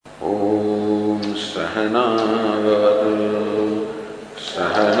ॐ सहनावतु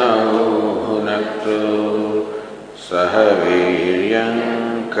सहनौ भुनक्तु सह वीर्यं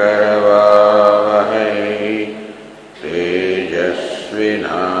करवावहै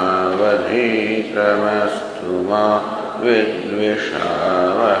तेजस्विनावधीतमस्तु मा विद्विषावहै।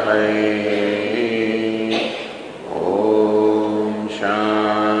 ॐ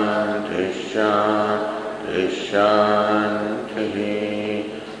शान्ति शान्ति शान्तिः।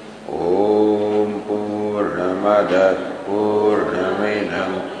 ॐ पूर्णमदः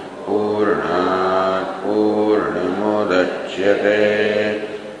पूर्णमिदं पूर्णात् पूर्णमुदच्यते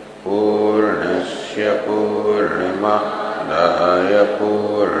पूर्णस्य पूर्णमादाय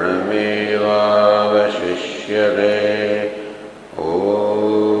पूर्णमेवावशिष्यते।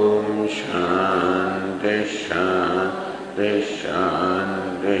 ॐ शान्ति शान्ति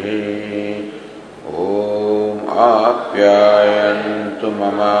शान्तिः। ॐ आप्यायन्तु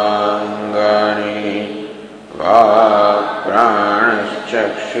ममाङ्गानि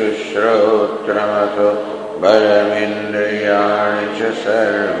वाक्प्राणश्चक्षुश्रोत्रमथो बलमिन्द्रियाणि च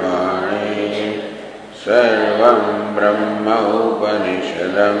सर्वाणि सर्वं ब्रह्म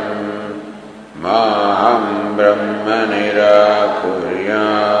उपनिषदम् माहं ब्रह्म निराकुर्याम्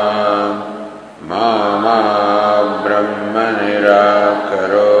मा ब्रह्म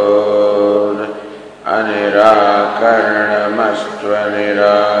निराकरोत्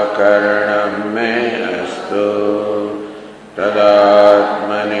अनिराकरणमस्त्वनिराकरणं मे अस्तु।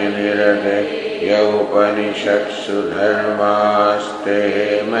 तदात्मनि निरते यौपनिषत्सु धर्मास्ते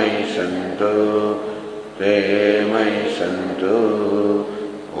मयि सन्तु ते मयि सन्तु।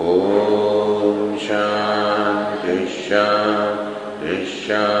 ॐ शान्ति शान्ति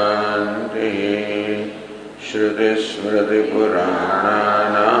शान्तिः।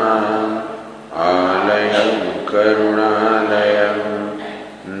 श्रुतिस्मृतिपुराणानाम् आलयं करुणालयं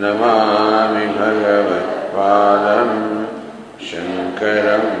नमामि भगवत्पादं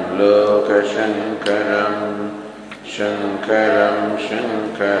शङ्करं लोकशङ्करं शङ्करं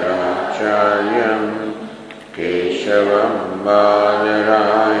शङ्कराचार्यं केशवं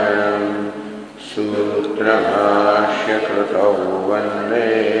बादरायणं सूत्रभाष्यकृतौ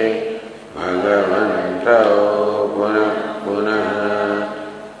वन्दे भगवन्तौ पुनः पुनः।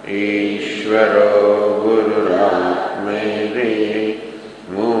 ईश्वरो गुरुरात्मेति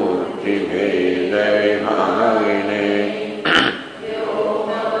मूर्तिभेदविभागिने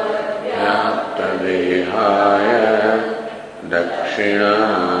व्याप्तदेहाय दक्षिणामूर्तये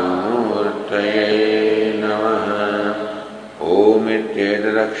नमः।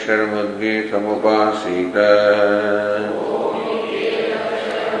 ओमित्येतदक्षरमुद्गीतमुपासीत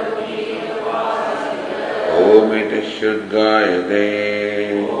ओमिति श्रुद्गायते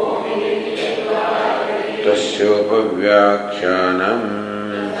तस्योपव्याख्यानम्।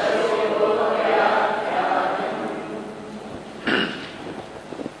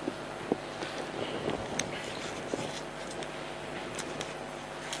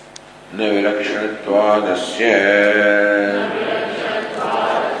 न विलक्षणत्वादस्य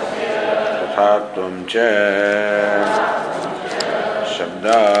तथात्वं च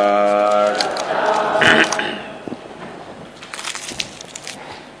शब्दात्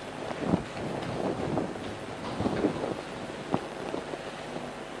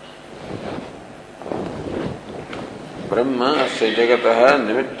ब्रह्म अस्य जगतः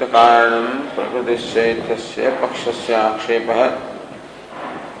निमित्तकारणं प्रकृतिश्चैत्यस्य पक्षस्य आक्षेपः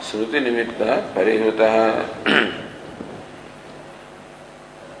श्रुतिनिमित्तः परिहृतः।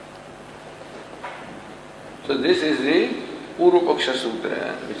 So this is the Purva Paksha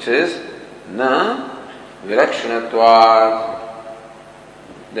Sutra, which says na vilakshanatvat,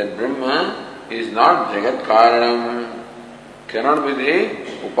 that Brahma is not Jagat Karanam, cannot be the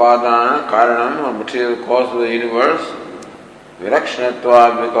Upadana Karanam or material cause of the universe.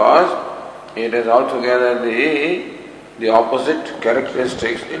 Vilakshanatvat, because it is altogether the opposite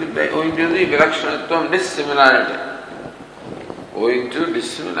characteristics, owing to the vilakshanatvam, dissimilarity, owing to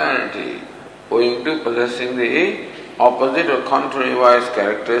dissimilarity, owing to possessing the opposite or contrary-wise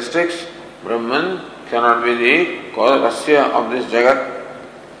characteristics, Brahman cannot be the cause of this Jagat.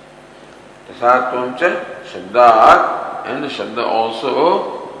 Tasatvam cha Shabdat, and the Shabda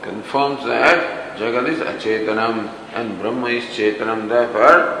also confirms that Jagat is Achetanam and Brahma is Chetanam.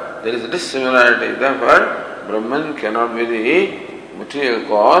 Therefore, there is a dissimilarity. Therefore, Brahman cannot be the material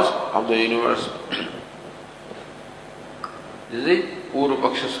cause of the universe. This is the Purva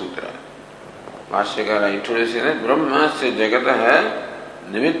Paksha Sutra. Bhashyakara introducing it. Brahma se jagataha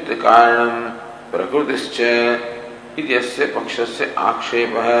nimitta karanam prakrutischa ityasya pakshasya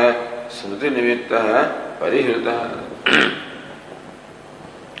akshepaha smriti nimittaha परिहृतः।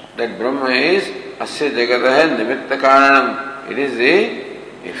 That Brahma is asya jagataha nimitta karanam. It is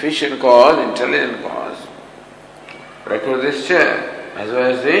the efficient cause, intelligent cause. Prakritischa, as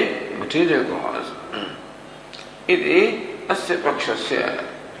well as the material cause. Iti asya pakshasya.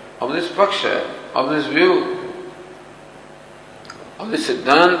 Of this paksha, of this view, of the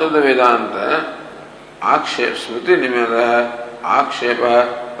Siddhanta of the Vedanta, akshep smriti nimadaha,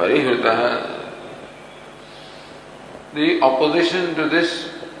 akshepa parihritaha. The opposition to this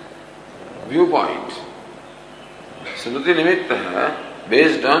viewpoint, smriti nimittaha,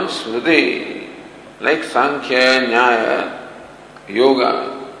 based on smriti, like Sankhya, Nyaya,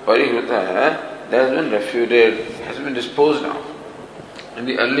 Yoga, parihritaha, that has been refuted, has been disposed of. In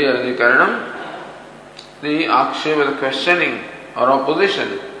the earlier Adhikaranam, the akshepa, the questioning or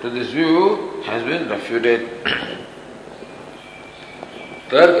opposition to this view has been refuted.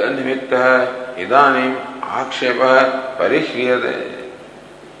 Tarka nimittaha idanim akshepa parihriyate.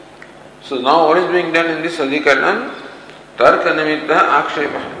 So now what is being done in this Adhikaranam? Tarka nimittaha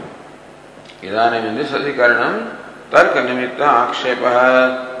akshepa. Idanim in this Adhikaranam, tarka nimittaha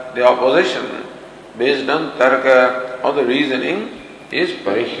akshepa, the opposition based on tarka or the reasoning is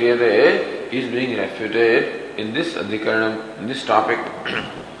parihriyate, is being refuted in this Adhikaranam, in this topic.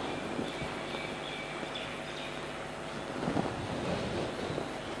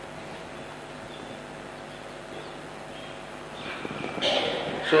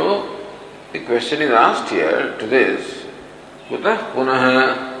 So, the question is asked here to this, Kutah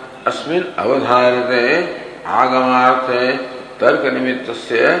punaha asmin avadharite agamarte tarka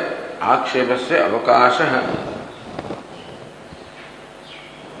nimittasya akshepasya avakashaha.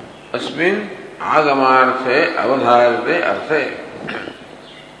 Asmin agamarthe avadharite arthe.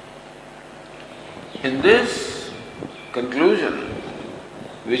 In this conclusion,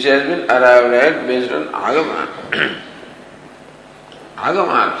 which has been arrived at based on agama,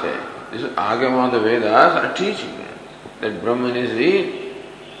 agamarthe, this agama of the Vedas are teaching that Brahman is the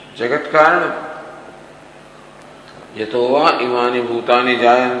Jagat Karanam. Yatova imani bhutani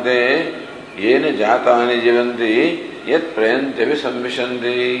jayante yena jatani jivanti yat prayantyavi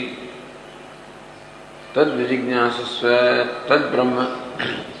samvishanti tad vijignyasasva tad Brahma.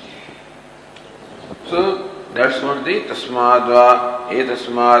 So that's what the tasmadva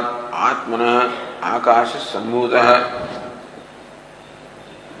etasmad atmana akasha sambhutaha.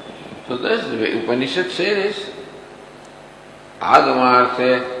 So that's the way Upanishad says,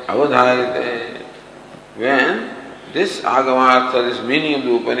 agamarthe avadharite. When this agamartha, this meaning of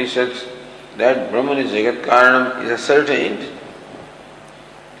the Upanishads, that Brahman is Jagat Karanam, is ascertained,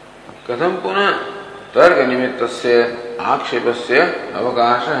 katham puna tarka nimittasya akshepasya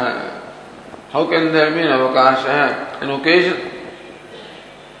avakashaha. How can there be an avakasha, an occasion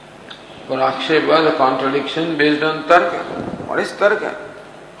for akshepa, the contradiction based on tarka? What is tarka?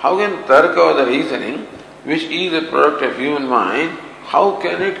 How can tarka or the reasoning, which is the product of human mind, how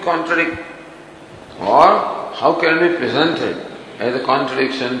can it contradict? Or how can it be presented as a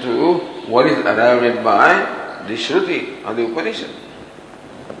contradiction to what is arrived at by the Shruti or the Upanishad?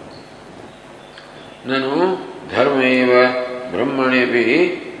 Nanu dharmeva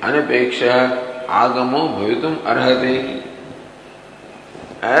brahmanepi anapeksha agamo bhavitum arhati.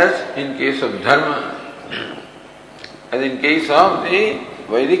 As in case of dharma, as in case of the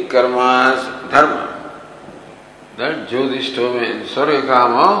Vedic karmas, dharma, that jyotishtomen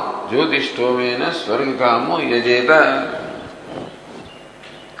swargakamo jyotishtomena swargakamo yajeta.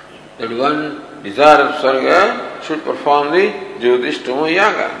 That one desire of swarga should perform the jyotishtoma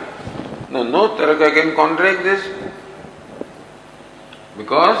yaga. Now no taraka can contradict this,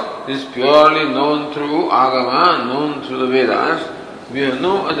 because this is purely known through agama, known through the Vedas. We have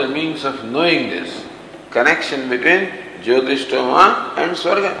no other means of knowing this connection between jyotishtoma and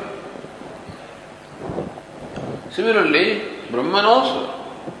swarga. Similarly, Brahman also.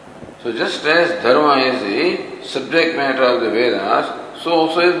 So just as dharma is the subject matter of the Vedas, so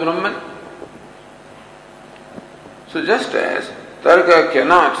also is Brahman. So just as tarka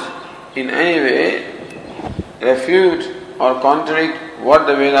cannot in any way refute or contradict what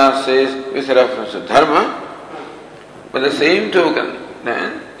the Vedas says with reference to dharma, but the same token,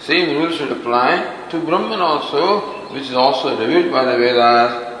 then same rule should apply to Brahman also, which is also revealed by the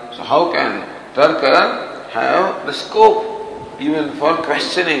Vedas. So how can tarka have the scope even for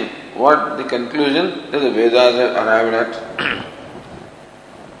questioning what the conclusion that the Vedas have arrived at?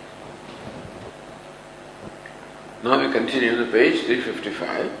 Now we continue the page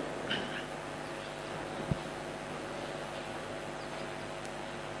 355.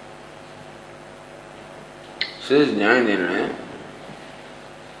 Says Nyaya Nirnaya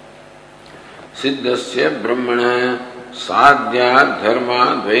सिद्धस्य ब्रह्मण साध्यात्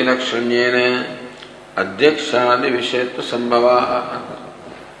धर्मात् वैलक्षण्येन अध्यक्षादि विषयत्व संभवात्.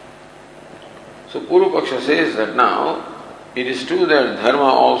 So Purva Paksha says that now it is true that dharma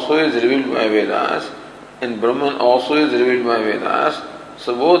also is revealed by Vedas and Brahman also is revealed by Vedas.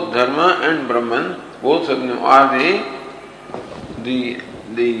 So both dharma and Brahman, both of them are the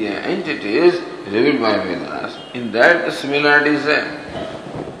entities revealed by Vedas. In that the similarity is there.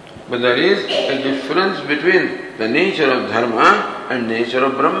 But there is a difference between the nature of dharma and nature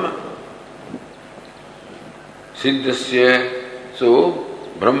of Brahma. Siddhasya, so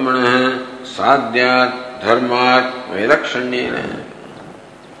Brahmana Sadhyat Dharmat Vailakshanyena.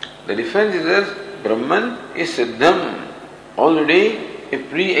 The difference is that Brahman is Siddham, already a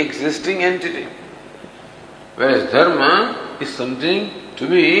pre-existing entity, whereas Dharma is something to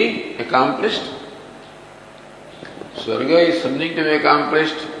be accomplished. Swarga is something to be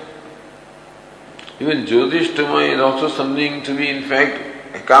accomplished. Even Jyotishtama is also something to be in fact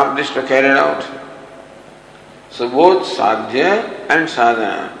accomplished or carried out. So both Sadhya and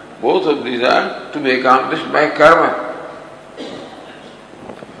Sadhana, both of these are to be accomplished by karma.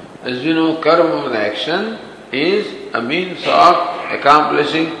 As we know, karma, the action, is a means of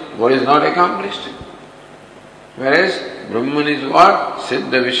accomplishing what is not accomplished. Whereas Brahman is what?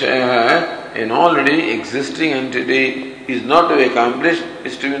 Siddha Vishaya, an already existing entity, is not to be accomplished,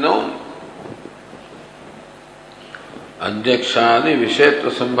 is to be known. Adhyakshadi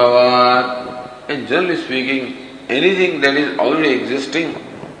Vishayatva Sambhavat. And generally speaking, anything that is already existing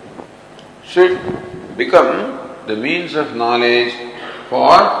should become the means of knowledge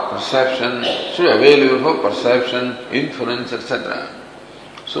for perception, should be available for perception, inference, etc.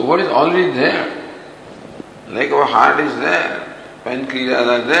 So what is already there? Like our heart is there, pancreas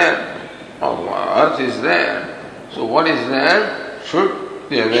are there, earth is there. So what is there should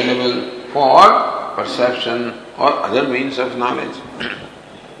be available for perception or other means of knowledge.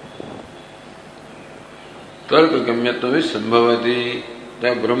 Tarka Gamyatva Sambhavati,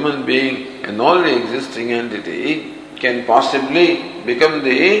 that Brahman being an already existing entity can possibly become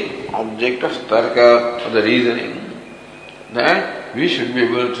the object of tarka or the reasoning. That we should be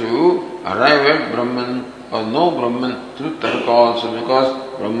able to arrive at Brahman or know Brahman through tarka also,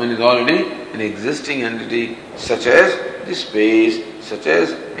 because Brahman is already an existing entity such as the space, such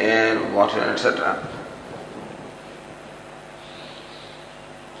as air, water, etc.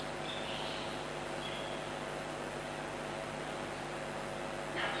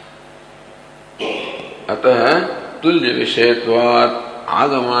 अतः तुल्य विषयत्वात्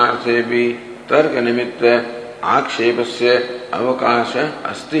आगमार्थे भी तर्क निमित्त आक्षेपस्य अवकाश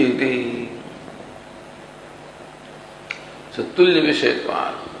अस्ति इति. So तुल्य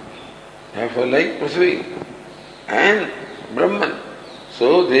विषयत्वात्, therefore like Prithvi and Brahman,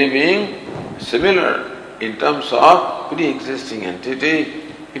 so they being similar in terms of pre-existing entity,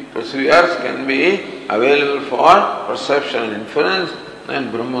 if Prithvi earth can be available for perception and inference,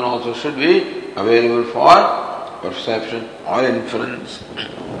 then Brahman also should be available for perception or inference.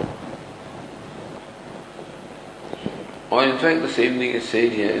 Or in fact the same thing is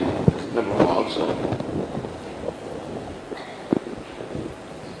said here in the Brahma also.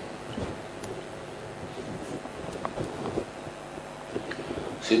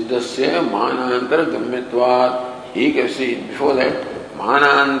 Siddhasya manantara gamyatvat ekasi. Before that,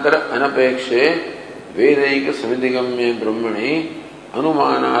 manantara anapekshe vedaika samidigamya brahmani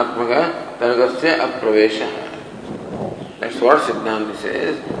anumanatmaka targasya apravesha. That's what Siddhanta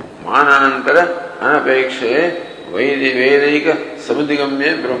says. Manantara anapekshe vedaika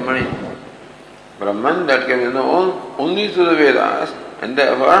samidigamya brahmani. Brahman that can be known only through the Vedas and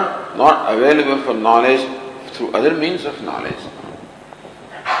therefore not available for knowledge through other means of knowledge.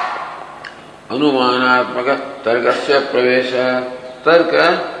 Anumanatmaka targasya pravesha.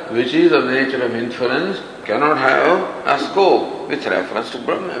 Tarka, which is of the nature of inference, cannot have a scope with reference to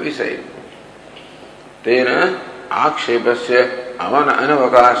Brahma, we say. Tena akshepasya avana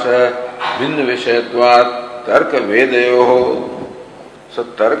anavakasha binna vishayatvat tarka vedayoho. So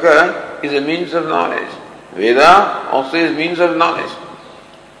tarka is a means of knowledge. Veda also is means of knowledge.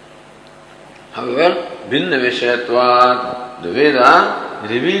 However, binna vishayatvat, the Veda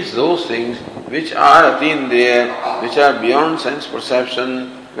reveals those things which are atin there, which are beyond sense perception,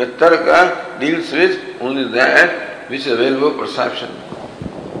 where tarka deals with only that which is available for perception.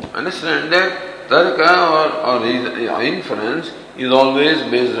 Understand that tarka or inference is always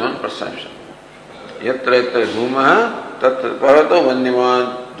based on perception. Yatra yatra dhumaha tatra parato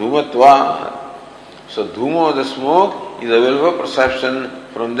vanniman dhumatva. So dhuma, the smoke, is available for perception.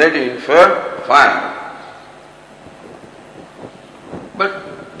 From that you infer fire.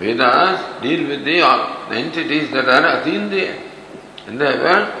 But Vedas deal with the entities that are Atindriya. And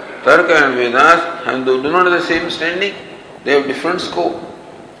therefore, Tarka and Vedas do not have the same standing. They have different scope.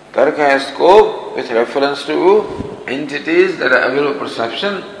 Tarka has scope with reference to entities that are available for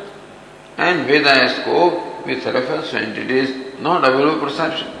perception, and Veda has scope with reference to entities not available for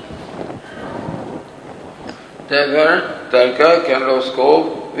perception. Therefore, Tarka can have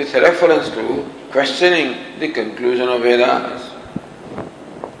scope with reference to questioning the conclusion of Vedas.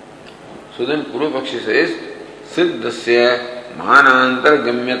 So then Purvapakshi says, Siddhasya Manantar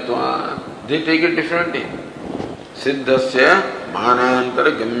Gamyatva. They take it differently. Siddhasya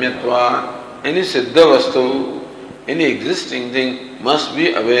Manantar Gamyatva. Any Siddha Vastu, any existing thing must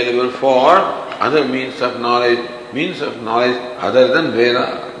be available for other means of knowledge other than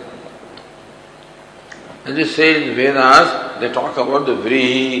Veda. As they say in Vedas, they talk about the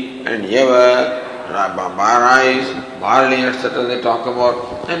Vrihi and Yava, Barais, barley, etc. they talk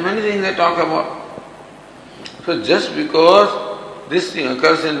about, and many things they talk about. So just because this thing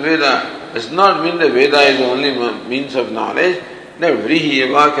occurs in Veda does not mean that Veda is the only means of knowledge, that Vrihi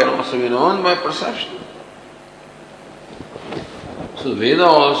Yava can also be known by perception. So Veda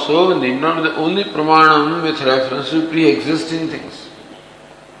also need not be the only pramanam with reference to pre-existing things.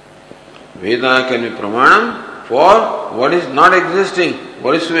 Veda can be pramanam for what is not existing,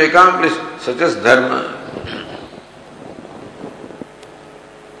 what is to be accomplished, such as dharma.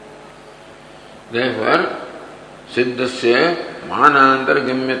 Therefore, Siddhasya Manantar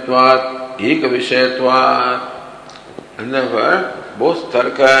Gamyatvat Eka Vishayatvat. And therefore, both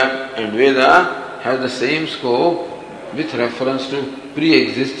Tarka and Veda have the same scope with reference to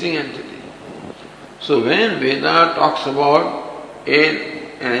pre-existing entity. So when Veda talks about an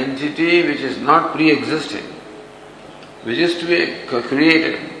entity which is not pre-existing, which is to be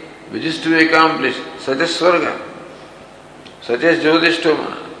created, which is to be accomplished, such as Swarga, such as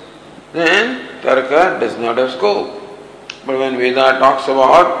Jyotishtoma, then Tarka does not have scope. But when Veda talks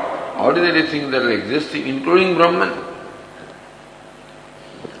about ordinary things that are existing, including Brahman,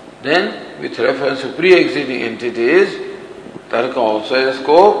 then with reference to pre-existing entities, Tarka also has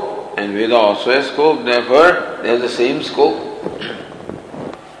scope and Veda also has scope, therefore they have the same scope.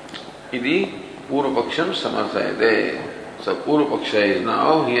 Iti Purvapaksham samarthayate. So Purvapaksha is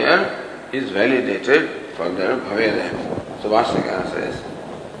now here is validated further Bhavedayam. So Vastakara says,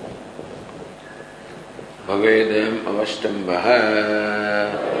 Bhavedayam avashtambha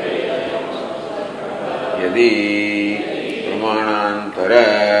yadi pramanantara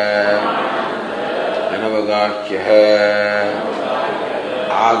anavagakyah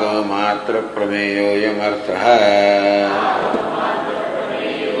agamatra prameyoyam arthaha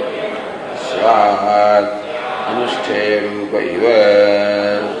Shat Anushte Rupa Iva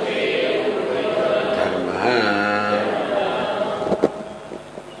Dharma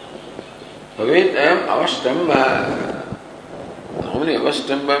Bhavedayam avashtambha. Normally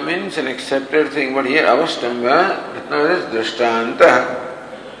avashtambha means an accepted thing, but here avashtambha is drishtanta.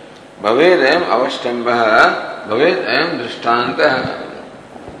 Bhavedayam avashtambha Bhavedayam drishtanta.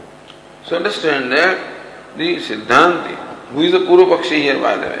 So understand that the Siddhanti, who is the Purvapakshi here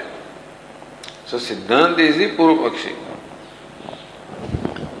by the way? So Siddhanta is the Purvapakshi.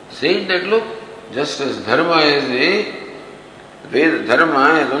 Saying that look, just as Dharma is the Veda,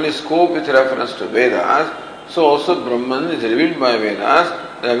 Dharma has only scope with reference to Vedas, so also Brahman is revealed by Vedas.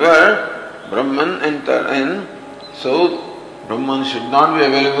 Therefore, Brahman and so Brahman should not be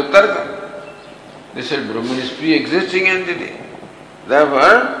available with Tarka. They said Brahman is pre-existing entity.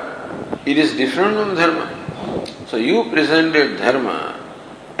 Therefore, it is different from Dharma. So you presented Dharma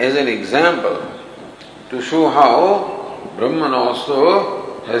as an example to show how Brahman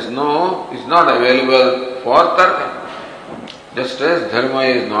also is not available for Tarka. Just as Dharma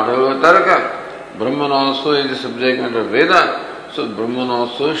is not available for Tarka, Brahman also is the subject matter of Veda, so Brahman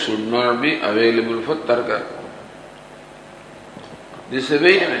also should not be available for Tarka. This is,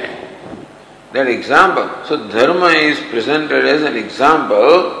 wait a minute, that example. So Dharma is presented as an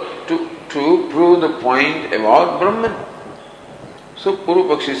example to prove the point about Brahman. So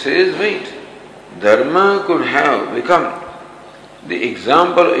Purvapakshi says, wait, Dharma could have become the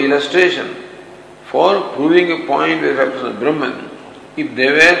example illustration for proving a point with reference to Brahman if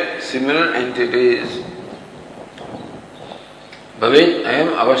they were similar entities.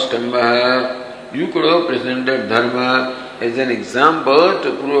 Bhavedayam avashtambha. You could have presented Dharma as an example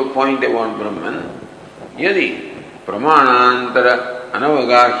to prove a point about Brahman. Yadi pramanantara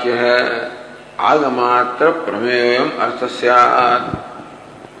anavagahyah agamatra prameyoyam arthasyat.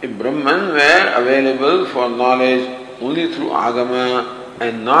 If Brahman were available for knowledge only through agama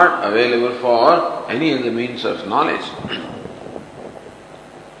and not available for any other means of knowledge,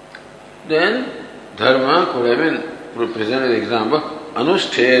 then dharma could have been presented as example.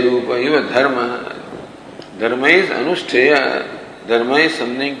 Anushtheya rupa eva dharma. Dharma is anushtheya. Dharma is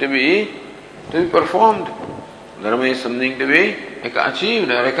something to be performed. Dharma is something to be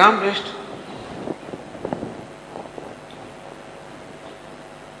achieved or accomplished.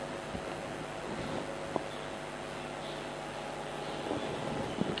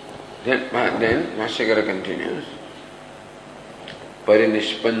 Then Bhashyakara continues.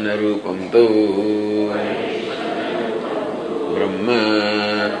 Parinishpanna rupam tu Brahma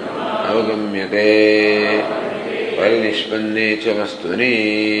avagamyate parinishpanne cha vastuni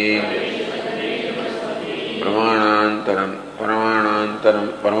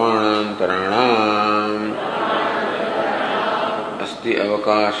pramanantaranam asti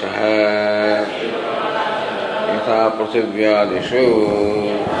avakashah yatha prasivyadishu.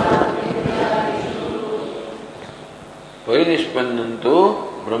 Parinishpannantu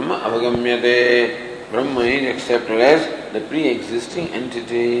Brahma avagamyate. Brahma is accepted as the pre-existing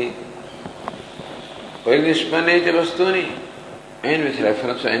entity. Parinishpanne cha vastuni, and with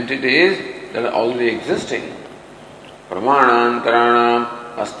reference to entities that are already existing. Pramanantaranam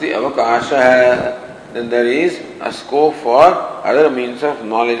asti avakasha. Then there is a scope for other means of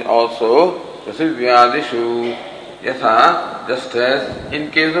knowledge also. Prasivyadishu. Yatha, just as in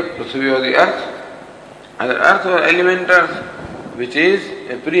case of Prasivya of the earth, either earth or element earth, which is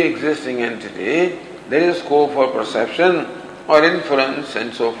a pre-existing entity, there is a scope for perception or inference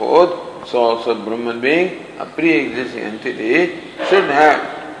and so forth. So also Brahman being a pre-existing entity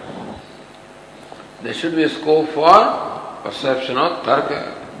there should be a scope for perception of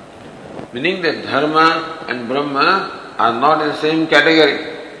tarka. Meaning that dharma and Brahma are not in the same category.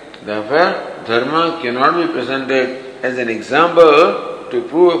 Therefore, dharma cannot be presented as an example to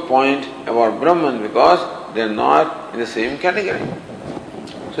prove a point about Brahman because they are not in the same category.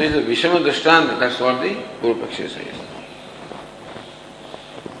 So it's a Vishama Drishtanta, that's what the Purva-Paksha says.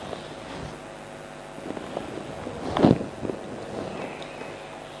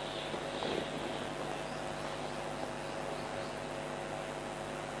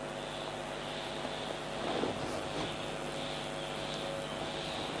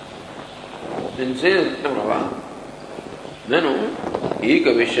 Then says Prabha, Nanu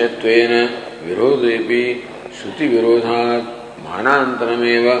eka vishatvena virodhepi shruti virodhat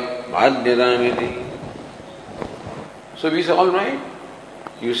manantarameva bhadyadamiti. So we say, all right,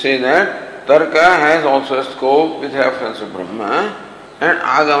 you say that Tarka has also a scope with reference to Brahma, and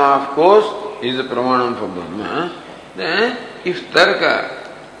Agama, of course, is the Pramanam for Brahma. Then, if Tarka,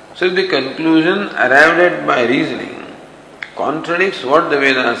 so if the conclusion arrived at by reasoning contradicts what the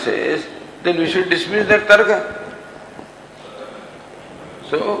Veda says, then we should dismiss that Tarka.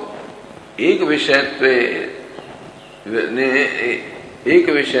 So, ek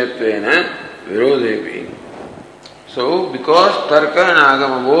vishayatvena virodhepi. So, because Tarka and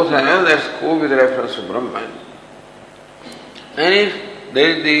Agama both have their scope with reference to Brahman, and if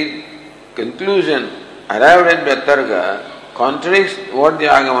the conclusion arrived at by Tarka contradicts what the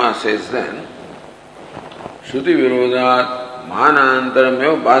Agama says, then Shruti virodhat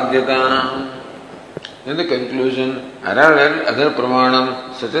manantarameva badhyata. Then the conclusion arrived at other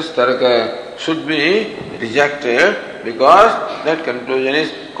pramanam such as Tarka should be rejected because that conclusion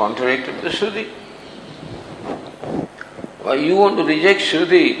is contrary to the Shruti. Why you want to reject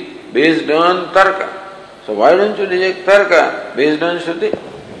Shruti based on Tarka? So why don't you reject Tarka based on Shruti?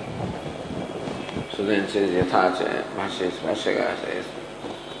 So then says Yathacha, Bhashyakara says,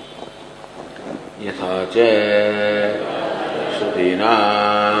 Yathacha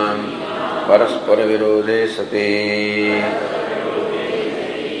Shrutinam Paraspara Virodhe Sati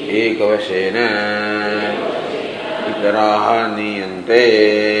Ekavashena Itaraha Niyante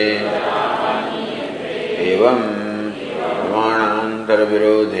Evam Pramanantara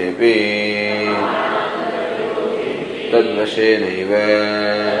Virodhepi Tadvashenaiva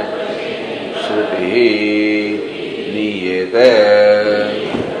Shruti Niyete.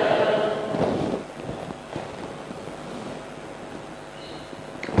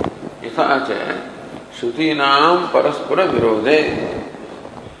 Shrutinam paraspara virodhe.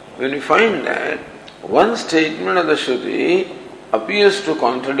 When we find that one statement of the Shruti appears to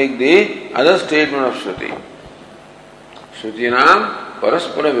contradict the other statement of Shruti, Shrutinam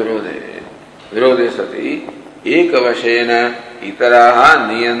paraspara virodhe. Virodhe sati ekavashena itaraha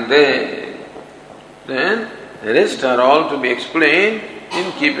niyante. Then the rest are all to be explained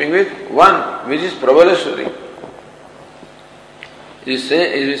in keeping with one, which is Prabala Shruti. As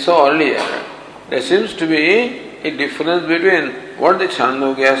we saw earlier, there seems to be a difference between what the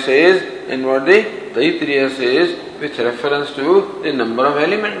Chandogya says and what the Taittiriya says with reference to the number of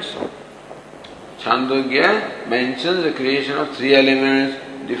elements. Chandogya mentions the creation of three elements,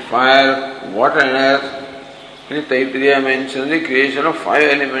 the fire, water and earth. And Taittiriya mentions the creation of five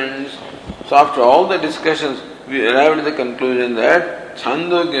elements. So after all the discussions, we arrived at the conclusion that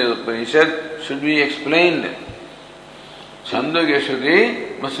Chandogya Upanishad should be explained. Chandogya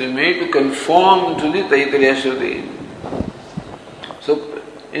Shruti must be made to conform to the Taittiriya Shruti. So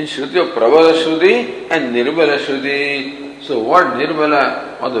in Shruti of Prabala Shruti and Nirbala Shruti, so what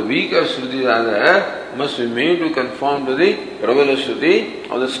Nirbala or the weaker Shrutis are there must be made to conform to the Prabala Shruti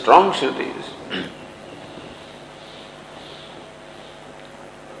or the strong Shrutis.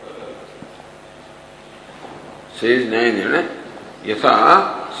 Says Nayana,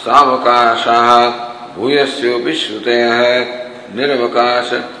 Yatha Savakasha Bhuyasyopi Shrutaya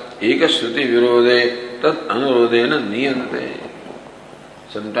Nirvakasha Eka Shruti Virode Tat Anurodena Niyante.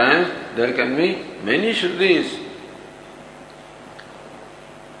 Sometimes there can be many Shrutis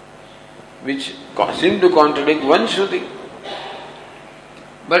which seem to contradict one Shruti.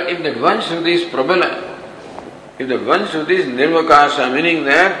 But if that one Shruti is Prabala, if that one Shruti is Nirvakasha, meaning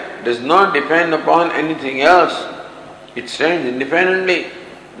that does not depend upon anything else, it stands independently,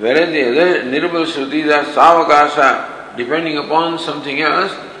 whereas the other Nirbal Shrutis are Savakasha, depending upon something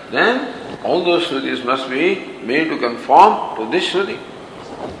else, then all those Shrutis must be made to conform to this Shruti.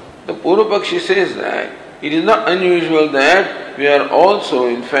 The Purvapakshi says that it is not unusual that we are also,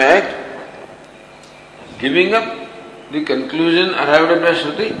 in fact, giving up the conclusion arrived at by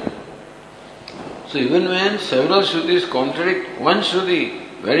Shruti. So even when several Shrutis contradict one Shruti,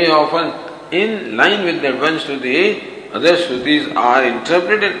 very often in line with that one Shruti, other Shrutis are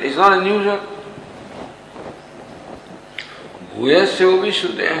interpreted. It's not unusual. Bhuyasyopi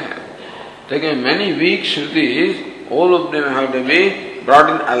Shrutaya. There are many weak Shrutis, all of them have to be brought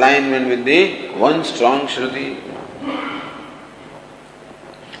in alignment with the one strong Shruti.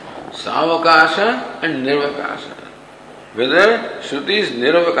 Savakasha and Nirvakasha. Whether Shruti is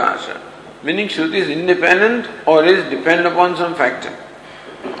Nirvakasha, meaning Shruti is independent or is dependent upon some factor.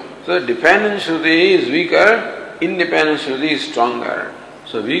 So dependent Shruti is weaker, independent Shruti is stronger.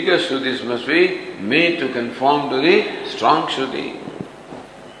 So weaker Shrutis must be made to conform to the strong Shruti.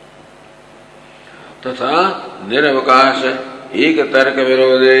 Tatha Nirvakasha Eka Tarka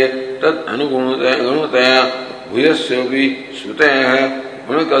Virode Tat Anugunataya Bhuyasyopi Shrutaya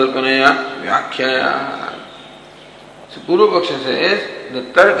Gunakalpanaya Vyakhyaya. So Purvapaksha says the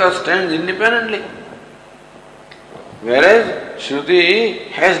Tarka stands independently, whereas Shruti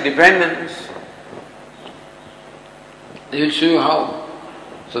has dependence. They will show you how.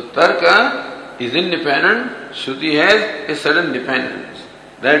 So Tarka is independent, Shruti has a certain dependence.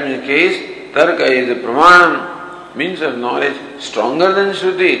 That in the case, Tarka is a pramanam, means of knowledge, stronger than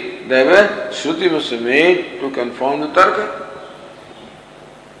Shruti. Therefore, Shruti must be made to conform to Tarka.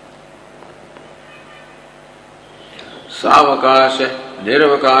 Savakasha,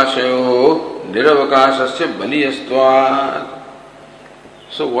 Nirvakashayoho, Nirvakashasya baliyastvat.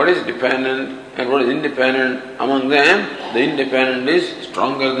 So what is dependent and what is independent? Among them, the independent is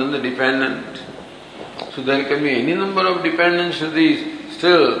stronger than the dependent. So there can be any number of dependent Shrutis,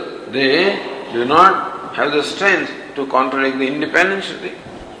 still they do not have the strength to contradict the independent Shruti.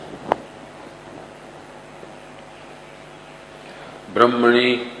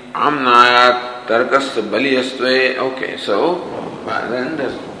 Brahmani Amnayat Tarkasya Baliyastve. Okay, so then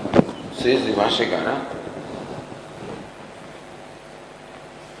says the Bhashyakara.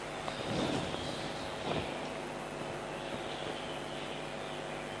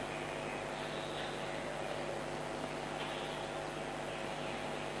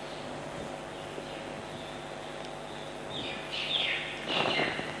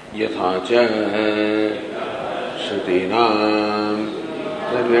 यथा च श्रुतीनां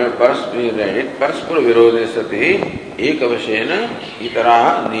परस्पर विरोधे सति एकवशेन इतराः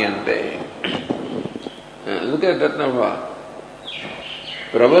नियन्ते. Look at that now.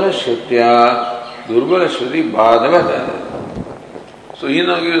 Prabala Shrutya Durbala Shruti Bhadavata. So he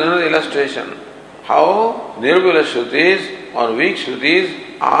now gives another illustration. How Nirbala Shrutis or weak Shrutis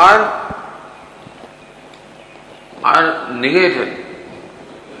are negated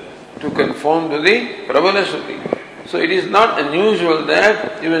to conform to the Prabala Shruti. So it is not unusual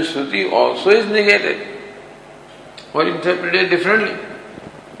that even Shruti also is negated or interpreted differently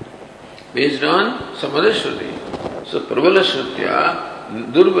based on some other Shruti. So Prabala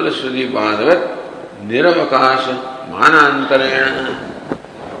Shrutya, Durbala Shruti Bhadavat, Niravakasha, Manantarena.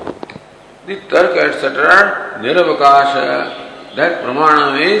 The Tarka etc. Niravakasha, that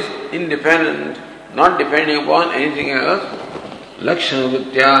Pramana is independent, not depending upon anything else.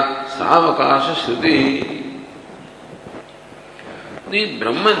 Lakshanavritya Savakasha Shruti. The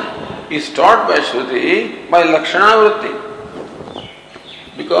Brahman is taught by Shruti by Lakshana Vritti.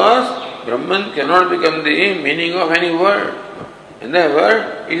 Because Brahman cannot become the meaning of any word. And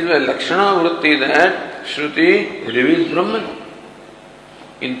therefore, it is by Lakshana Vritti that Shruti reveals Brahman.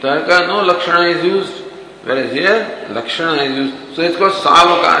 In Tarka, no Lakshana is used, whereas here, Lakshana is used. So it's called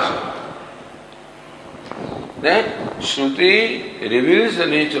Savakasha. That Shruti reveals the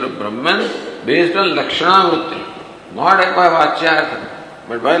nature of Brahman based on Lakshana Vritti, not by Vachyartha,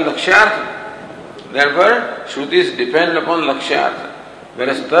 but by Lakshyartha. Therefore, Shrutis depend upon Lakshyartha,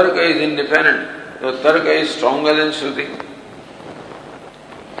 whereas Tarka is independent. So Tarka is stronger than Shruti.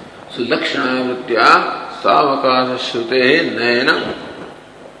 So Lakshana Vrittya Savakasha Shrutehe Nayana.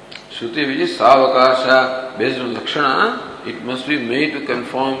 Shruti which is Savakasha based on Lakshana, it must be made to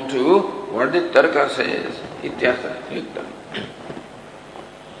conform to what the Tarka says. Ityartha.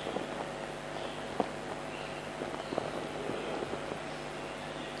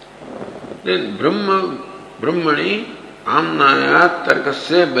 Then Brahmani Amnaya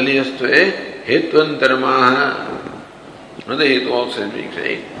Tarkasya Baliyastve Hetvantaramaha. Another hetu also is being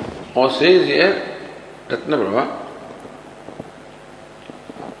said. Or says here, Ratna Prabha,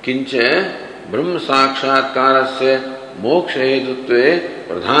 Kincha Brahma Sakshatkarasya Moksha Hetutve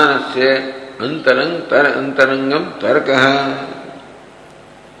Pradhanasya Antarangam Tarkaha.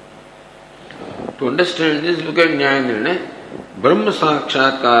 To understand this, look at Nyayandrina. Brahma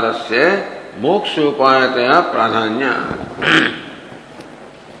Sakshatkarasya Mokshopayataya Pradhanya.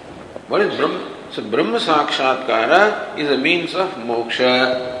 What is Brahma? So Brahma Sakshatkara is a means of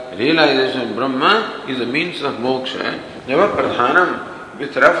moksha. Realization of Brahma is a means of moksha. Never Pradhanam.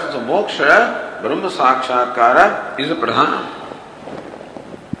 With reference to moksha, Brahma Sakshatkara is a Pradhanam.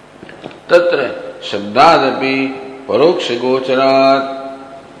 Tatra Shabdadapi Paroksha Gocharat.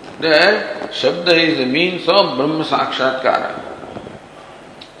 There, Shabda is the means of Brahma Sakshatkara.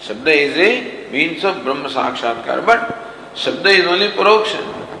 Shabda is a means of Brahma Sakshatkara, but Shabda is only Paroksha.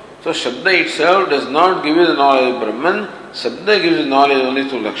 So Shabda itself does not give you the knowledge of Brahman. Shabda gives you knowledge only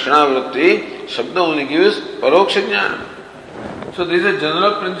through Lakshana Vritti. Shabda only gives Paroksha Jnana. So this is a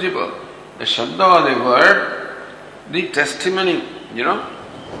general principle. The Shabda or the word, the testimony,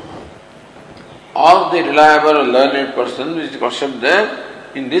 of the reliable or learned person, which is called Shabda.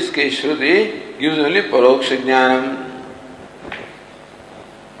 In this case, Shruti gives only Paroksha Jnanam.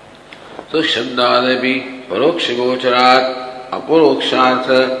 So Shabdadapi Paroksha Gocharat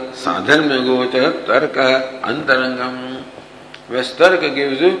Aparokshartha Sadharma Gochara Tarka Antarangam. Whereas Tarka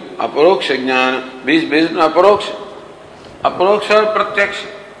gives you Aparoksha Jnana based on Aparoksha. Aparoksha or Pratyaksha.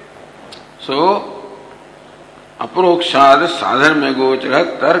 So Aparokshartha Sadharma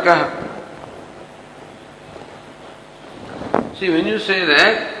Gochara Tarka. See, when you say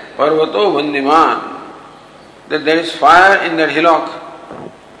that Parvato Vandiman, that there is fire in that hillock,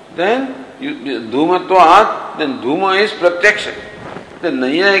 then Dhumatvat, then Dhuma is Pratyaksha. Then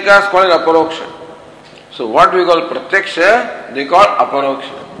Nayayikas call it Aparoksha. So what we call Pratyaksha, they call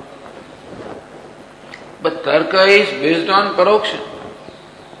Aparoksha. But Tarka is based on Paroksha.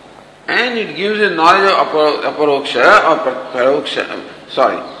 And it gives you knowledge of Aparoksha or Paroksha.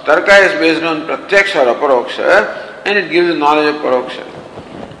 Sorry, Tarka is based on Pratyaksha or Aparoksha, and it gives you knowledge of Paroksha.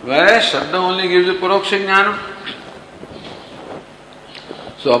 Whereas Shabda only gives you Paroksha Jnana.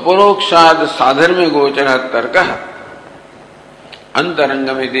 So Aparokshad Sadharma Gochara Tarka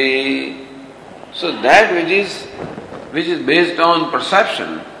Antarangamiti. So that which is based on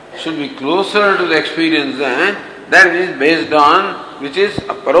perception should be closer to the experience than that which is based on which is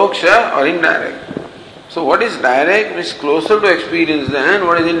a paroksha or indirect. So what is direct is closer to experience than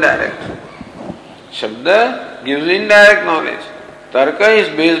what is indirect. Shabda gives you indirect knowledge. Tarka is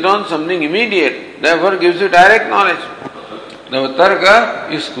based on something immediate, therefore gives you direct knowledge. Now Tarka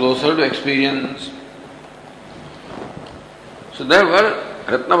is closer to experience. So therefore,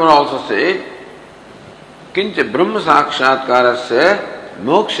 Ratnavara also said, Kincha Brahma Sakshatkarasya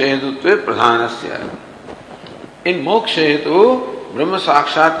Moksha Hetutve Pradhanasya. In Moksha Hetu, Brahma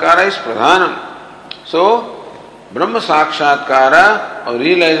Sakshatkara is Pradhanam. So, Brahma Sakshatkara or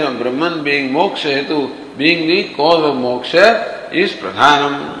realization of Brahman being Moksha Hetu, being the cause of moksha, is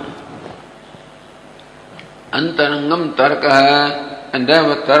Pradhanam. Antarangam Tarka, and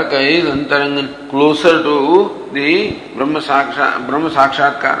therefore Tarka is Antarangam, closer to the Brahma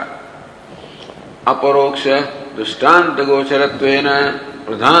Sakshatkara. Aparoksha Dushtanta Gocharatvena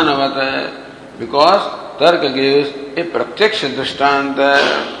Pradhanavata, because Tarka gives a Pratyaksha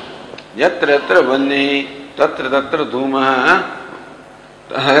Dushtanta. Yatra yatra vanni, tatra tatra dhuma,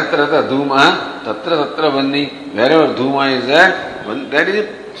 yatra tatra dhuma, tatra tatra vanni. Wherever dhuma is there,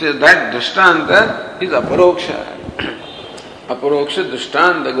 that Drishtanta is Aparoksha. Aparoksha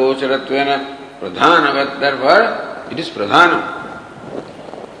drishtanta gocharatvena pradhanavat. Therefore, it is pradhanam.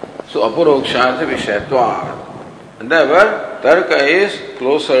 So aparokshartha vishayatvat. And therefore, tarka is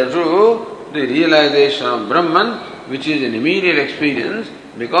closer to the realization of Brahman, which is an immediate experience,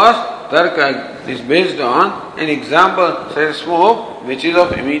 because tarka is based on an example such as smoke, which is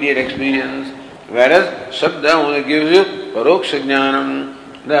of immediate experience, whereas Shabda only gives you paroksha jnanam.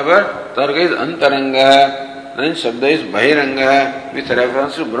 Therefore, tarka is antaranga, then Shabda is bahiranga, with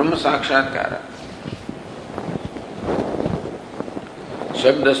reference to Brahma Sakshatkara.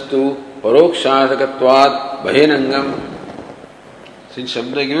 Shabdastu parokshatakatvat bahirangam. Since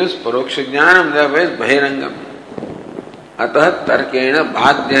Shabda gives paroksha jnanam, therefore is bahirangam. Atah tarkena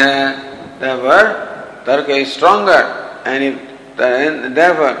bhadya. Therefore, tarka is stronger. And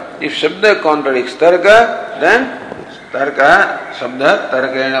therefore, if Shabda contradicts tarka, then tarka, Shabda,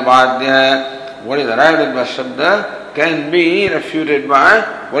 tarkena bhadya. What is arrived at by Shabda can be refuted by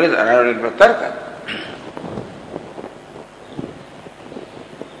what is arrived at by tarka.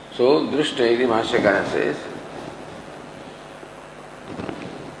 So, Drishta iti Bhashyakara says,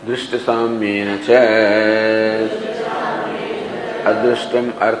 Drishta samyena cha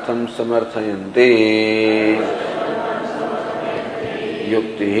adrishtam artham samarthayanti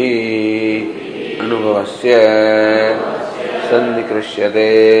yuktihi anubhavasya sannikrishyate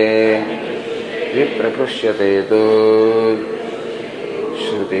viprakrushyate tu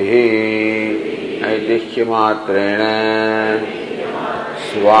shrutihi aitihyamatreena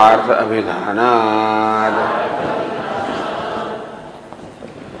स्वार्थ अभिधानाद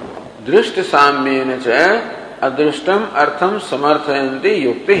दृष्ट साम्येन च अदृष्टम अर्थम समर्थयन्ति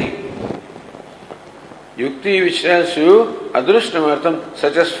युक्ति युक्ति which tells you adrishtam artham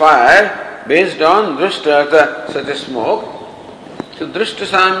such as fire based on drishta artha such as smoke. So drishta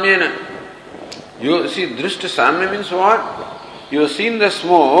samyena, you see drishta samya means what? You have seen the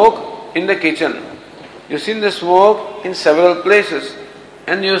smoke in the kitchen, you have seen the smoke in several places,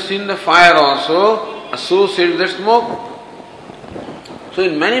 and you have seen the fire also associated with the smoke. So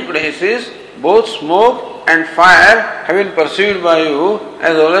in many places, both smoke and fire have been perceived by you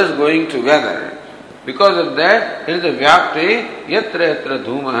as always going together. Because of that, it is a vyapti, yatra yatra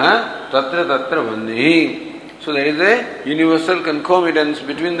dhumaha, tatra tatra vandhi. So there is a universal concomitance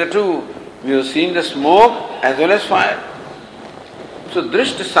between the two. We have seen the smoke as well as fire. So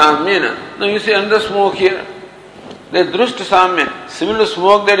drishta samyena. Now you see another smoke here. There is drishta samya, similar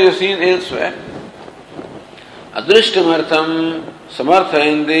smoke that you have seen elsewhere. Adrishtamartham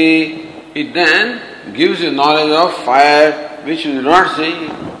samarthayandi. It then gives you knowledge of fire which you do not see.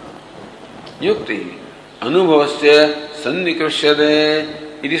 Yukti. Anubhavasya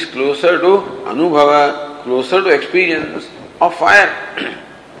sannikrishyate. It is closer to anubhava, closer to experience of fire.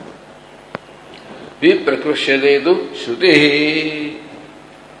 Viprakrushyate tu shruti.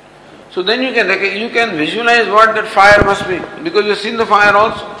 So then you can visualize what that fire must be, because you have seen the fire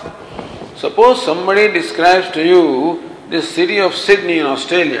also. Suppose somebody describes to you the city of Sydney in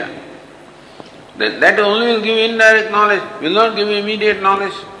Australia, then that only will give you indirect knowledge, will not give you immediate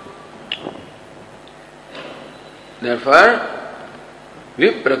knowledge. Therefore,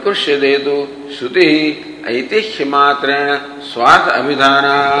 viprakrusyadetu shruti aitihyamatreena swartha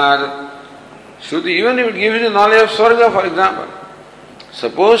abhidhanad. Shruti, even if it gives you knowledge of Swarga, for example.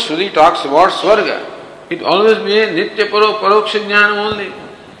 Suppose Shruti talks about Swarga, it always be a nitya paroksha jnana only.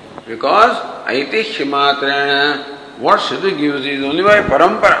 Because aitihyamatreena, what Shruti gives is only by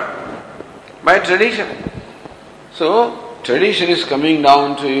parampara, by tradition. So, tradition is coming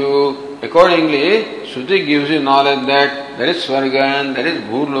down to you. Accordingly, Shruti gives you knowledge that there is Swarga and there is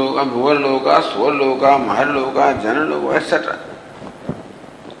Bhurloka, Bhuvarloka, Swarloka, Maharloka, Janaloka, etc.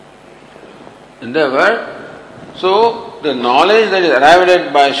 And therefore, so the knowledge that is arrived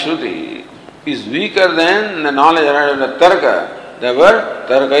at by Shruti is weaker than the knowledge arrived at Tarka. Therefore,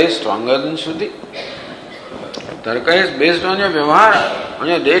 Tarka is stronger than Shruti. Tarka is based on your vyavahara, on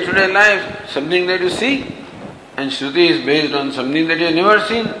your day-to-day life, something that you see. And Shruti is based on something that you have never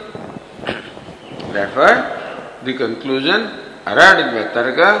seen. Therefore, the conclusion arrived by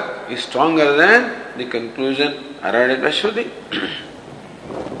Tarka is stronger than the conclusion arrived by Shruti.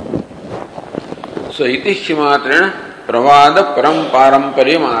 So, itihyamatreena pravada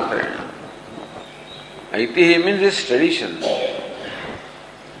parampari matreena. Aitihi means this tradition.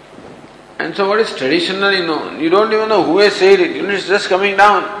 And so what is traditionally known? You don't even know who has said it. It's just coming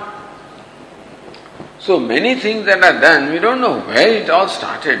down. So many things that are done, we don't know where it all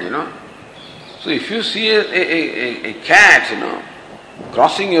started, So if you see a cat,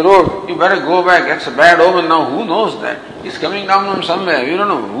 crossing a road, you better go back. That's a bad omen now. Who knows that? It's coming down from somewhere. You don't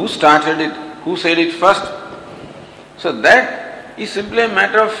know who started it, who said it first. So that is simply a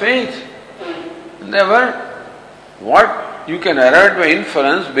matter of faith. Never what you can arrive by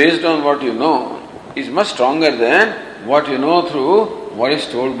inference based on what you know is much stronger than what you know through what is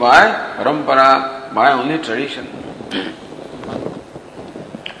told by parampara, by only tradition.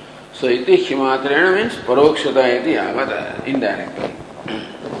 So iti himatrena means parokshata iti avada, indirectly.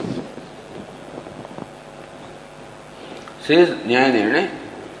 Says Nyayana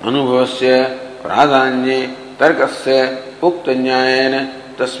anubhavasya pradhanye tarkasya ukta nyayana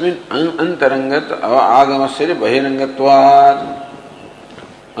tasmin antarangat agamasya bahirangatvad.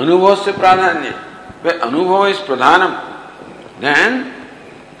 Anubhavasya pradhanya. Where anubhava is pradhanam, then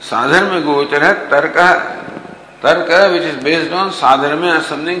sadharma gochara tarka which is based on sadharma as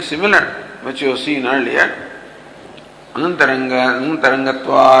something similar, which you have seen earlier.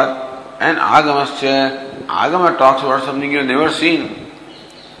 Antarangatvad and agamasya. Agama talks about something you have never seen.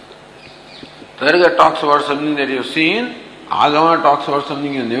 Tarka talks about something that you have seen. Agama talks about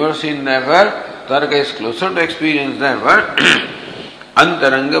something you have never seen. Therefore, Tarka is closer to experience. Therefore,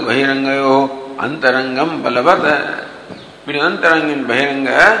 antaranga bahirangayo antarangam balavata. Between antaranga and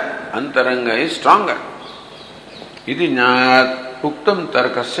bahiranga, antaranga is stronger. Iti jnat uktam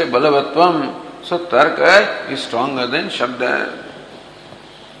tarkasya balavatvam. So Tarka is stronger than Shabda.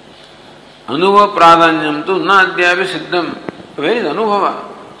 Anubhava pradhanyam tu na adhyapi siddham. Where is Anubhava?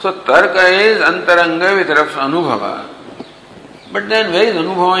 So Tarka is antaranga with reference to Anubhava. But then where is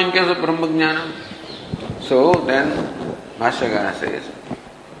Anubhava in case of Brahmajnana? So then Bhashyakara says,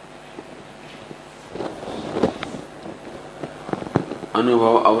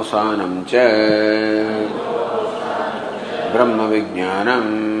 Anubhava avasanam cha Brahma vijnanam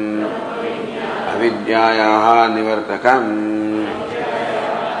avidyayaha nivartakam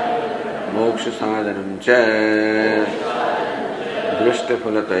moksha sadhanam cha drishta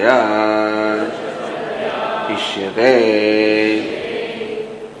phalataya ishyate.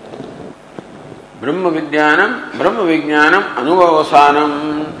 Brahma vijnanam anubhavasanam.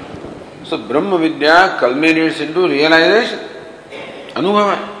 So Brahma Vidya culminates into realization,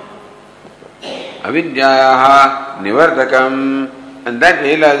 anubhava. Avidyayaha nivartakam, and that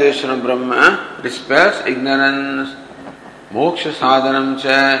realization of Brahma dispels ignorance. Moksha sadhanam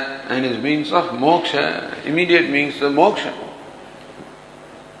cha, and is means of moksha, immediate means of moksha.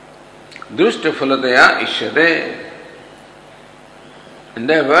 Drishta phalataya ishyate. And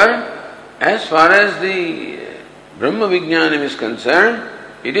therefore, as far as the Brahma Vijnanam is concerned,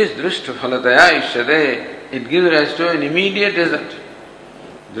 it is drishta phalataya ishyate. It gives rise to an immediate result.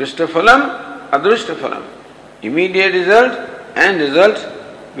 Drishta phalam, adrishta phalam. Immediate result and result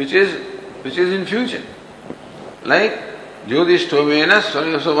which is in future. Like Jyotishtoma,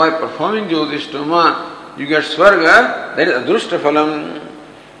 so by performing Jyotishtoma, you get Swarga, that is adrushta phalam.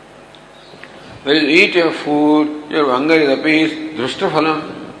 When you eat your food, your hunger is appeased, drushta phalam.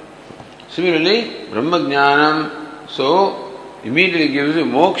 Similarly, Brahmajnanam, so immediately gives you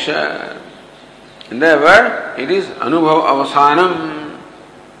moksha. And therefore, it is anubhava avasanam,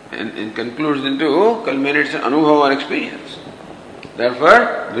 and concludes into, culminates in anubhava or experience.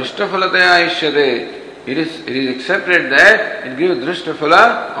 Therefore, drushta phalataya ishyate. It is accepted that it gives drishta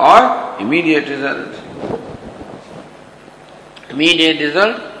phala or immediate result. Immediate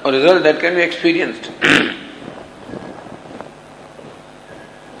result or result that can be experienced.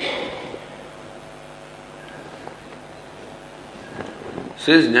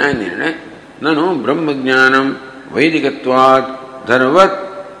 Says Nyayana, Nanu Brahmajnanam Vaidikatvat Dharvat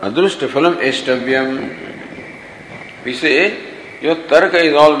Adrushta Phalam Eshtavyam. We say, your tarka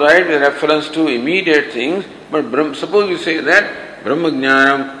is all right with reference to immediate things, but suppose we say that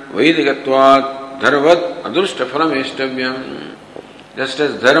Brahmajnanam Vaidikatvat Dharvat Adrushta Phalam Eshtavyam. Just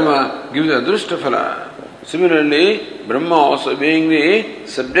as dharma gives adrushta phala, similarly, Brahma also being the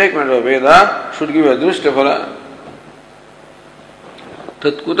subject matter of Veda should give adrushta phala.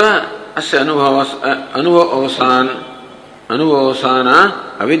 Tatkuta asya anubhavasana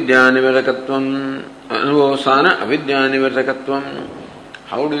avidyanivartakatvam.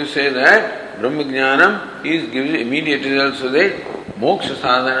 How do you say that Brahmajnanam gives immediate results so that moksha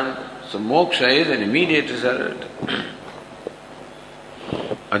sadhanam? So moksha is an immediate result.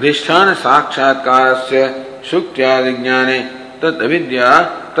 Adhishthana sakshatkarasya shuktya vijnane tat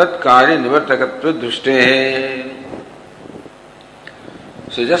avidya tat karya nivartakatva drushte.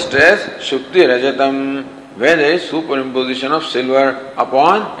 So just as shukti rajatam, where there is superimposition of silver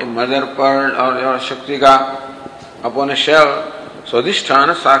upon a mother pearl or shaktika upon a shell, so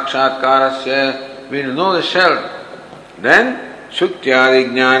adhishthana sakshatkarasya, we know the shell, then shuktya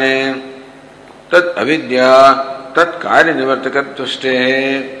vijnane tat avidya tat karya nivartakatva.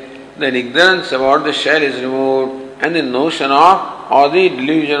 Then ignorance about the shell is removed and the notion of or the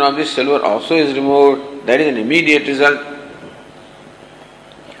delusion of the silver also is removed. That is an immediate result.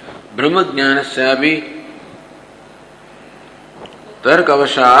 ब्रह्मज्ञानस्यापि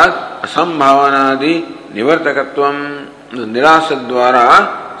तर्कवशात् असंभावनादि निवर्तकत्वं निराशद्वारा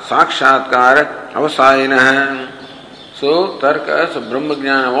साक्षात्कार अवसायिनः. So tarka, so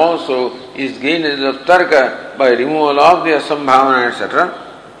Brahmajnana also is gained as of tarka by removal of the asambhavana, etc.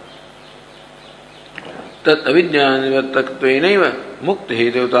 Tat avidya-nivartakatvenaiva mukti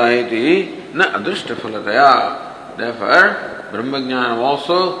hetavata na adrishta phalataya. Therefore, Brahmajnana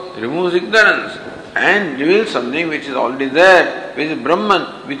also removes ignorance and reveals something which is already there, which is Brahman,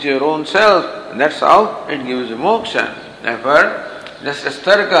 which is your own self, and that's how it gives you moksha. Therefore, just as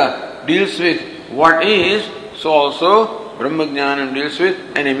tarka deals with what is, so also Brahmajnana deals with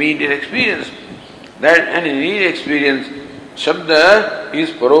an immediate experience. That an immediate experience, Shabda is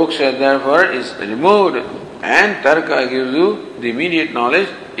Paroksha, therefore is removed, and Tarka gives you the immediate knowledge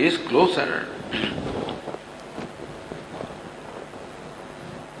is closer.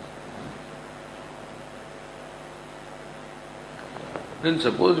 Then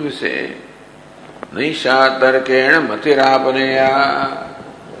suppose we say, Naisha Tarkena Matirapaneya.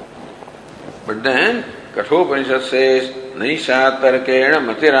 But then Kathopanishad says, Naisha Tarkena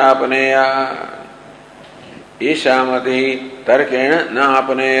Matirapaneya. Isha Mati Tarkena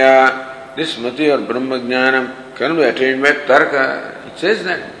Naapaneya. This Mati or Brahmajnanam can be attained by Tarka. It says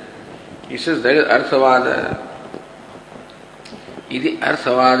that. He says that is Arthavada. Idi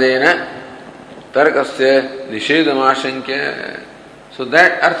Arthavadena Tarkasya Nishedamasankya. So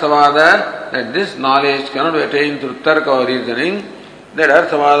that Arthavada, that this knowledge cannot be attained through Tarka or reasoning, that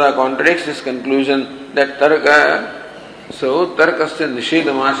Arthavada contradicts this conclusion that Tarka, so Tarkasya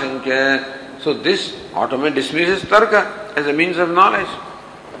Nishedamasankya. So this automatically dismisses Tarka as a means of knowledge.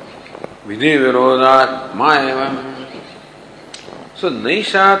 Vidhi virodhat mayavam. So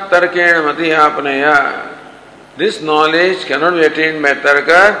Naisha Tarkena Matiyapanaya. This knowledge cannot be attained by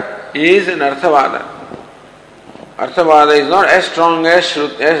Tarka is an Arthavada. Arthavada is not as strong as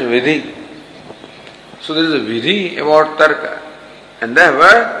Vidhi. So there is a Vidhi about Tarka. And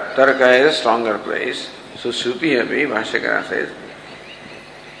therefore, Tarka is a stronger place. So Shruti api, Bhashyakara says,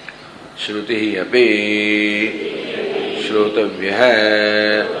 Shruti api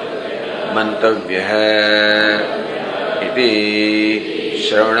Shrutavyaha Mantavyaha iti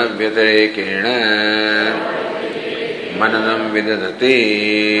Shravana Vyatarekena Mananam Vidadati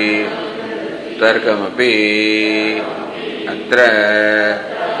Tarkamapi Atra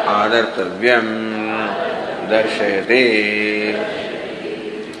Adartavyam Darshayate.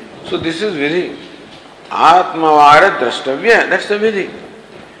 So this is Vidhi. Atmavara Drashtavya, that's the Vidhi.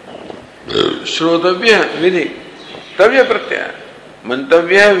 Shrotavya Vidhi. Tavya Pratyaya.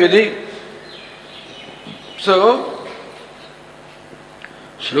 Mantavya Vidhi. So,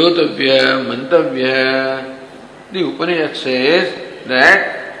 Shrotavya, Mantavya, the Upanishad says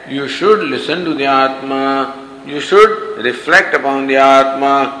that you should listen to the Atma, you should reflect upon the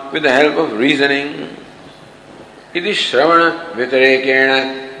Atma with the help of reasoning. Iti Shravana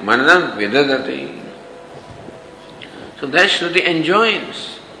Vyatarekena Mananam Vidadati. So that Shruti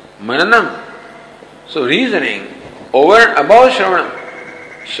enjoins Mananam. So reasoning over and above Shravanam.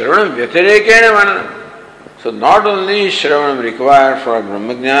 Shravanam Vyatarekena Mananam. So not only is Shravanam required for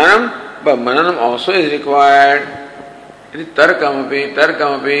Brahmajnanam, but Mananam also is required. Iti Tarkamapi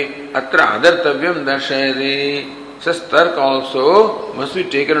Atra Adartavyam Darshayati. Such Tark also must be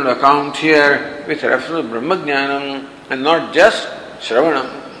taken into account here with reference to Brahmajnanam and not just Shravanam.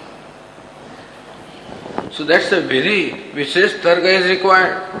 So that's the Vidhi which says Tarka is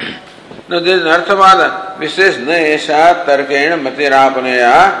required. Now there is an Arthavada which says Naesha Tarkena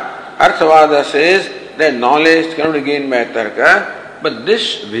Matirapaneya. Arthavada says that knowledge cannot be gained by Tarka, but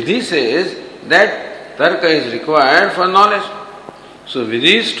this Vidhi says that Tarka is required for knowledge. So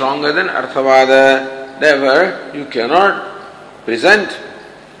Vidhi is stronger than Arthavada. Therefore, you cannot present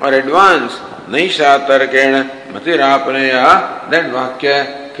or advance Naisha Tarkena Matirapaneya. That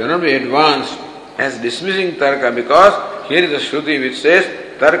Vakya cannot be advanced as dismissing Tarka, because here is a Shruti which says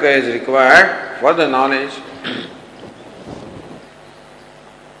Tarka is required for the knowledge.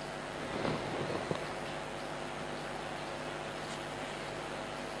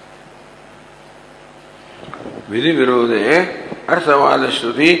 Vidhi Virode Arthavada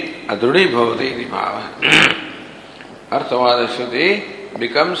Shruti Adrudi Bhavati iti bhava. Arthavada Shruti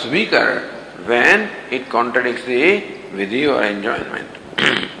becomes weaker when it contradicts the Vidhi or enjoyment.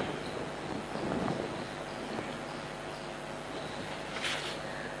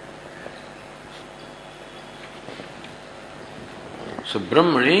 So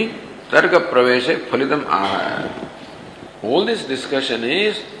Brahmani Tarka Praveshe Phalitam Aha. All this discussion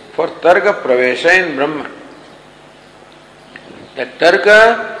is for Tarka Pravesha in Brahman. That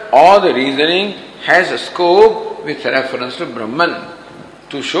Tarka or the reasoning has a scope with reference to Brahman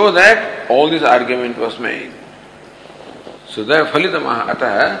to show that all this argument was made. So there Phalitamaha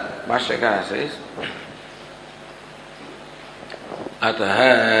Ataha Bhashyakara says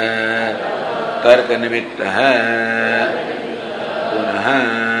Ataha Tarka Nimittaha Punaha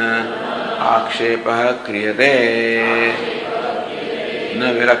Akshepah Kriyate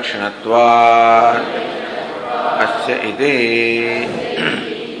Na Vilakshanatvat Asya Iti.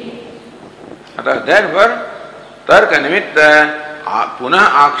 Therefore, Tarka Nimitta Punah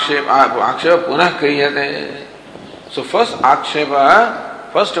Akshepa Punah Kriyate. So first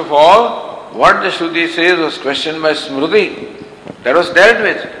Akshepa, first of all, what the Shruti says was questioned by Smruti. That was dealt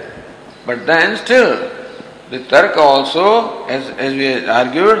with. But then still, the Tarka also, as we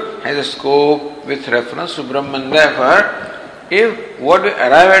argued, has a scope with reference to Brahman. Therefore, if what we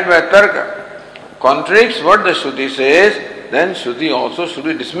arrive at by Tarka contradicts what the Shruti says, then Shruti also should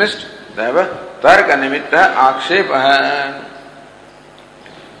be dismissed. Therefore, Tarka Nimitta Akshepaha.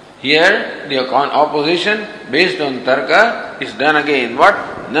 Here, the opposition based on Tarka is done again. What?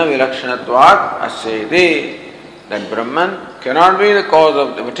 Na Vilakshanatvat Asyate. That Brahman cannot be the cause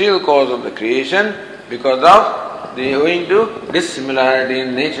of the material cause of the creation because of the owing to dissimilarity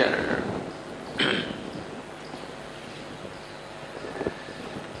in nature.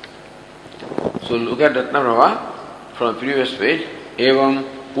 So look at Ratnaprabha from the previous page. Evam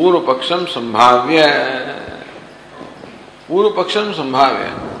Purupaksham Sambhavya. Purupaksham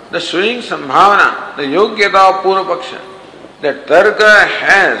Sambhavya. The showing Sambhavana, the Yogyata of Purupaksha. That Tarka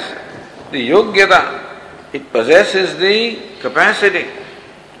has the Yogyata. It possesses the capacity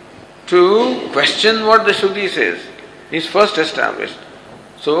to question what the Shruti says. Is first established.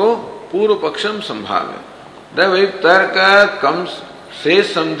 So, Purupaksham Sambhavya. Then if Tarka says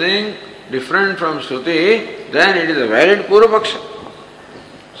something different from Shruti, then it is a valid Purupaksha.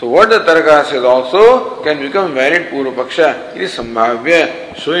 So what the Tarka says also can become valid Purupaksha. It is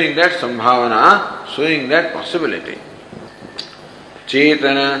Sambhavya, showing that Sambhavana, showing that possibility.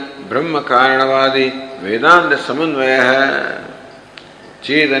 Chetana Brahma Karanavadi Vedanta Samanvaya.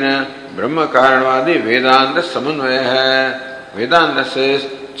 Chetana Brahma Karanavadi Vedanta Samanvaya. Vedanta says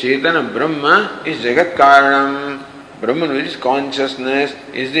Chetana Brahma is Jagat Karanam. Brahman, which is consciousness,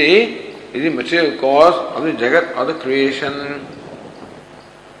 is the material cause of the Jagat or the creation.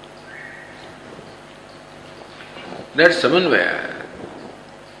 That Samanvaya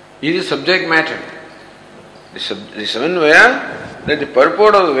is the subject matter. The Samanvaya, that the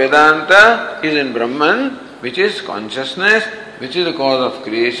purport of Vedanta is in Brahman, which is consciousness, which is the cause of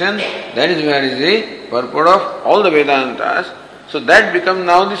creation. That is where is the purport of all the Vedantas. So that becomes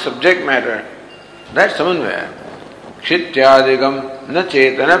now the subject matter. That Samanvaya. Kshityadikam na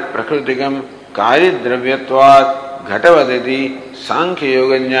chetana prakritikam karidravyatvat ghatavadati sankhya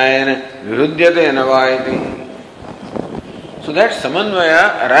yoga nyayana viruddhyate navaiti. So that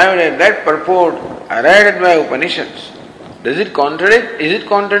Samanvaya arrived at that purport, arrived by Upanishads. Does it contradict? Is it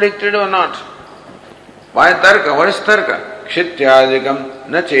contradicted or not? Why Tarka? What is Tarka? Kshityadikam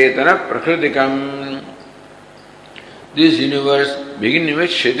na chetana prakritikam. This universe beginning with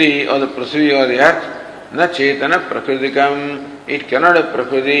Shiti or the Prithvi or the earth, na chetana prakritikam. It cannot have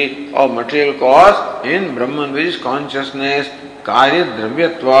prakriti or material cause in Brahman, which is consciousness, karya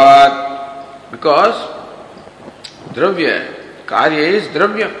dravyatvat. Because Dravya, Karya is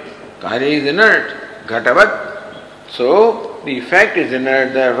Dravya, Karya is inert, Ghatavat. So, the effect is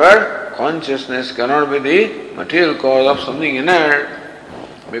inert, therefore, consciousness cannot be the material cause of something inert,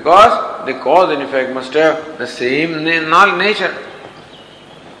 because the cause and effect must have the same nature.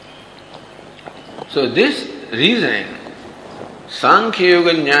 So, this reasoning, Sankhya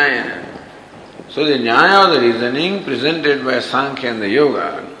Yoga Nyaya, so the Nyaya or the reasoning presented by Sankhya and the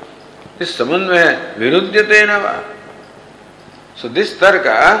Yoga, is Samanvaya Viruddhyate Nava. So this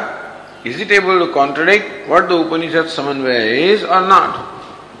Tarka, is it able to contradict what the Upanishad Samanvaya is or not?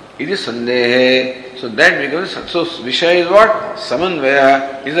 It is Sandehe. So that becomes, so Vishaya is what?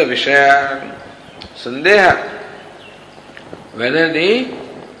 Samanvaya is a Vishaya. Sandeha. Whether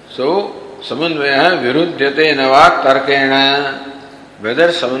Samanvaya Viruddhyate Nava Tarkena, whether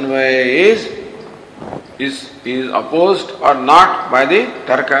Samanvaya is opposed or not by the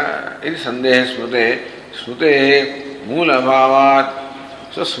Tarka. It is Sandeha Smrute. Smrute Mula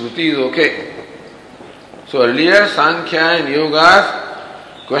Bhavat. So Smriti is okay. So earlier Sankhya and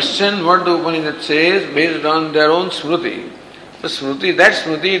Yogas question what the Upanishad says based on their own Smriti. The Smriti, that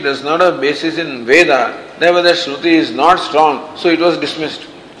Smriti does not have basis in Veda. Therefore that Smriti is not strong. So it was dismissed.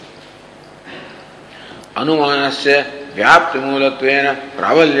 Anumanasya Vyapti Mulatvena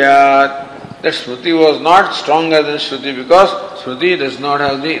Pravalyat. That Smriti was not stronger than Shruti because Shruti does not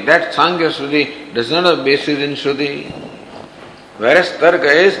have that Sankhya Shruti does not have basis in Shruti. Whereas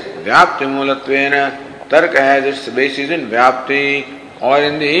Tarka is Vyapti Mulatvena. Tarka has its basis in Vyapti or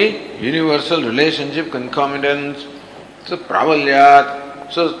in the universal relationship concomitance. So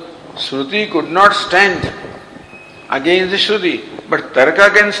Pravalyat. So Shruti could not stand against the Shruti. But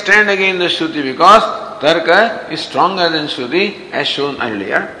Tarka can stand against the Shruti because Tarka is stronger than Shruti as shown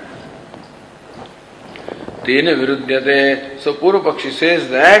earlier. Tena Viruddhyate. So Purvapakshi says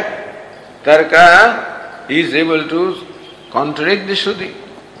that Tarka is able to contradict the Shruti.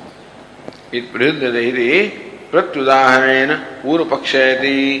 It Viruddhyate iti Pratyudahanena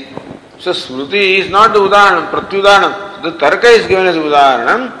Purvapakshayati. So Shruti is not the Udahanam, Pratyudahanam. The Tarka is given as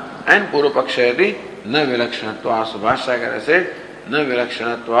Udahanam and Purvapakshayati. न विलक्षणत्वा सुभाष्यकार said न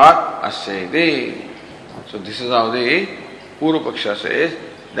विलक्षणत्वा अस्येति. So this is how the Purvapaksha says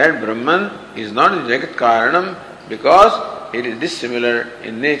that Brahman is not the Jagat Karanam because it is dissimilar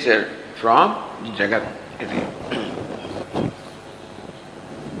in nature from Jagat.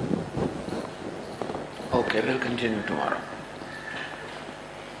 Okay, we'll continue tomorrow.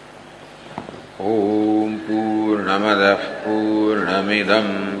 Om Purnamadah Purnamidam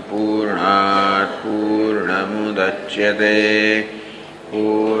Purnat Purnamudachyate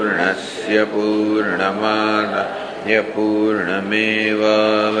Purnasya Purnamadaya Purnameva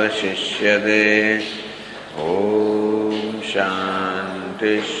Vashishyate. Om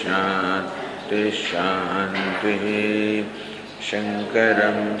Shanti Shanti Shanti.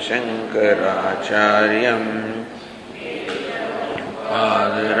 Shankaram Shankaracharyam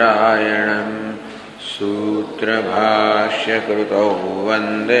Padarayanam Sutra Bhashya Krutau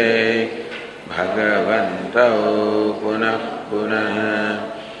Vande Bhagavantau Punah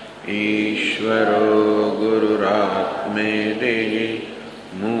Punah Ishvaro Gururatmeti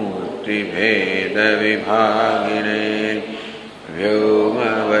Murti Bheda Vibhagine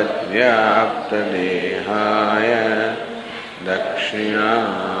Vyomavad Vyapta Dehaya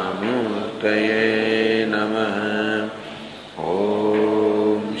Dakshinamurtaye Namah.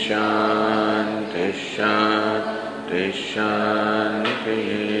 Om Shanti Shanti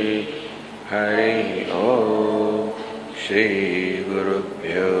Shanti. Hari Om. Shri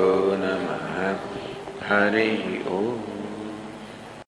Gurubhyo Namah. Hari Om.